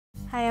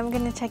Hi, I'm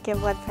going to check your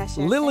blood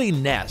pressure. Lilly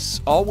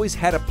Ness always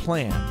had a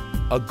plan,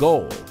 a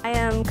goal. I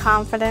am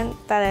confident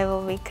that I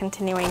will be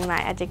continuing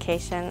my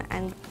education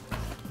and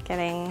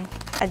getting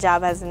a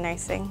job as a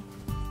nursing.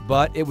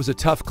 But it was a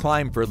tough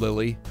climb for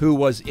Lilly, who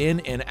was in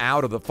and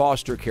out of the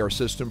foster care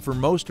system for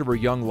most of her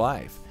young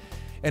life.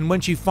 And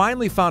when she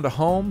finally found a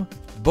home,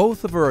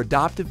 both of her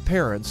adoptive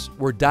parents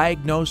were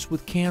diagnosed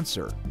with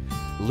cancer.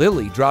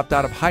 Lilly dropped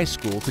out of high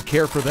school to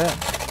care for them.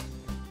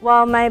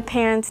 Well, my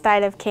parents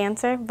died of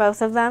cancer,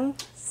 both of them,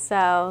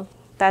 so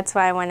that's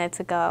why I wanted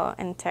to go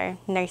into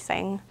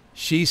nursing.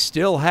 She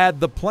still had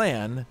the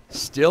plan,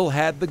 still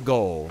had the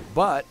goal,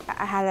 but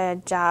I had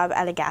a job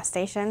at a gas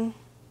station,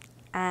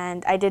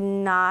 and I did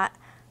not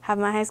have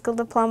my high school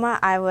diploma.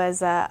 I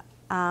was a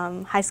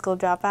high school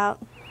dropout.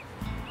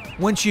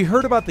 when she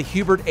heard about the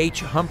Hubert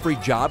H. Humphrey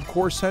Job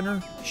Corps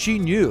Center, she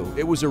knew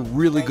it was a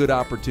really good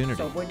opportunity.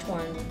 So which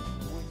one?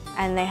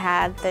 And they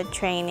had the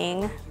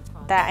training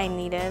that I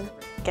needed,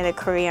 get a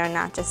career,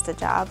 not just a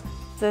job.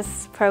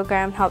 This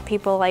program helped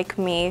people like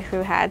me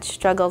who had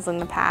struggles in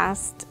the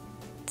past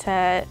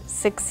to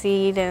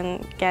succeed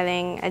in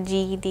getting a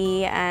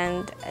GED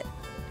and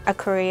a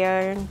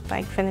career,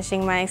 like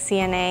finishing my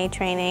CNA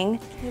training.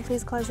 Can you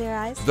please close your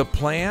eyes? The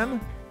plan?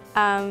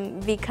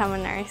 Become a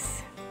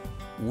nurse.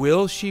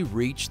 Will she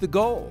reach the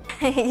goal?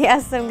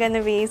 Yes, I'm going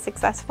to be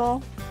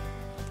successful.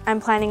 I'm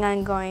planning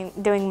on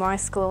doing more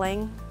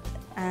schooling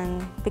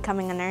and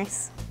becoming a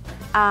nurse.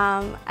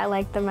 I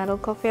like the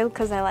medical field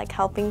because I like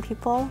helping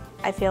people.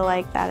 I feel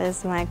like that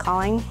is my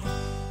calling.